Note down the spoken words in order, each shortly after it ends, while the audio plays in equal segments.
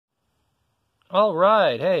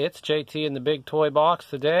Alright, hey, it's JT in the Big Toybox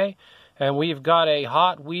today, and we've got a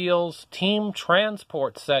Hot Wheels Team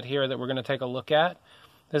Transport set here that we're going to take a look at.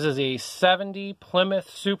 This is a 70 Plymouth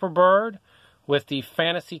SuperBird with the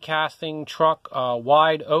fantasy casting truck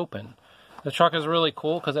wide open. The truck is really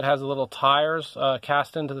cool because it has little tires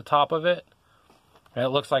cast into the top of it. And it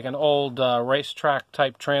looks like an old racetrack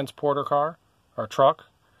type transporter car, or truck.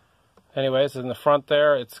 Anyways, in the front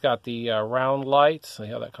there, it's got the round lights. See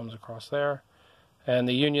how that comes across there. And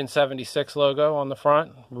the Union 76 logo on the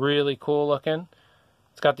front. Really cool looking.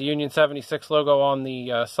 It's got the Union 76 logo on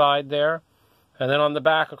the side there. And then on the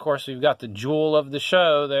back, of course, we've got the jewel of the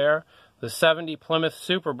show there. The 70 Plymouth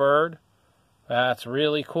SuperBird. That's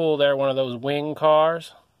really cool there. One of those wing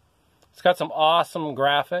cars. It's got some awesome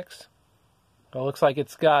graphics. It looks like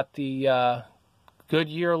it's got the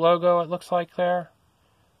Goodyear logo, it looks like there.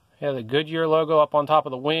 Yeah, the Goodyear logo up on top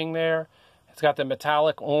of the wing there. It's got the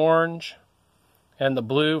metallic orange and the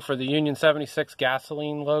blue for the Union 76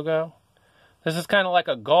 gasoline logo. This is kind of like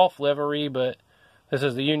a Golf livery, but this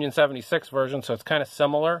is the Union 76 version, so it's kind of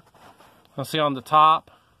similar. You'll see on the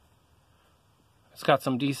top, it's got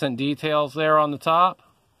some decent details there on the top.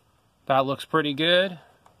 That looks pretty good.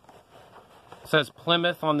 It says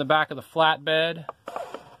Plymouth on the back of the flatbed.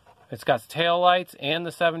 It's got taillights and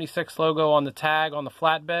the 76 logo on the tag on the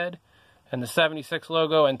flatbed, and the 76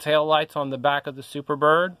 logo and taillights on the back of the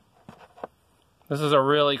SuperBird. This is a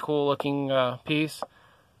really cool looking piece.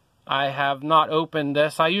 I have not opened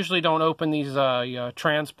this. I usually don't open these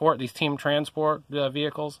these team transport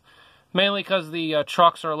vehicles, mainly because the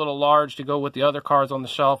trucks are a little large to go with the other cars on the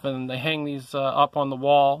shelf, and they hang these up on the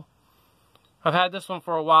wall. I've had this one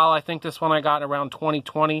for a while. I think this one I got around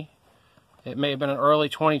 2020. It may have been an early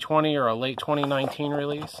 2020 or a late 2019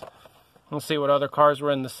 release. Let's see what other cars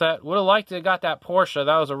were in the set. Would have liked to have got that Porsche.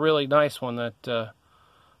 That was a really nice one, that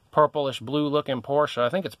purplish blue looking Porsche. I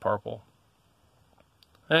think it's purple.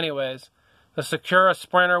 Anyways, the Sakura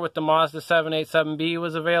Sprinter with the Mazda 787B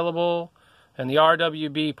was available, and the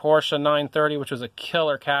RWB Porsche 930, which was a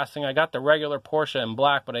killer casting. I got the regular Porsche in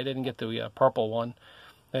black, but I didn't get the purple one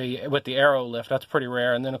with the aero lift. That's pretty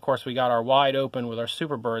rare. And then, of course, we got our wide open with our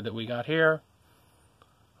SuperBird that we got here.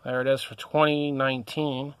 There it is for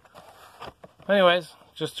 2019. Anyways,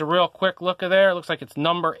 just a real quick look at there. It looks like it's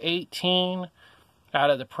number 18 out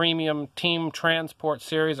of the premium Team Transport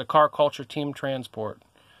series, a car culture Team Transport.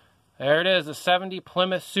 There it is, the 70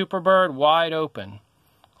 Plymouth SuperBird wide open.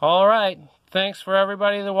 Alright, thanks for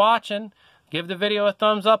everybody that's watching. Give the video a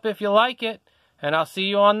thumbs up if you like it, and I'll see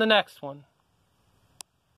you on the next one.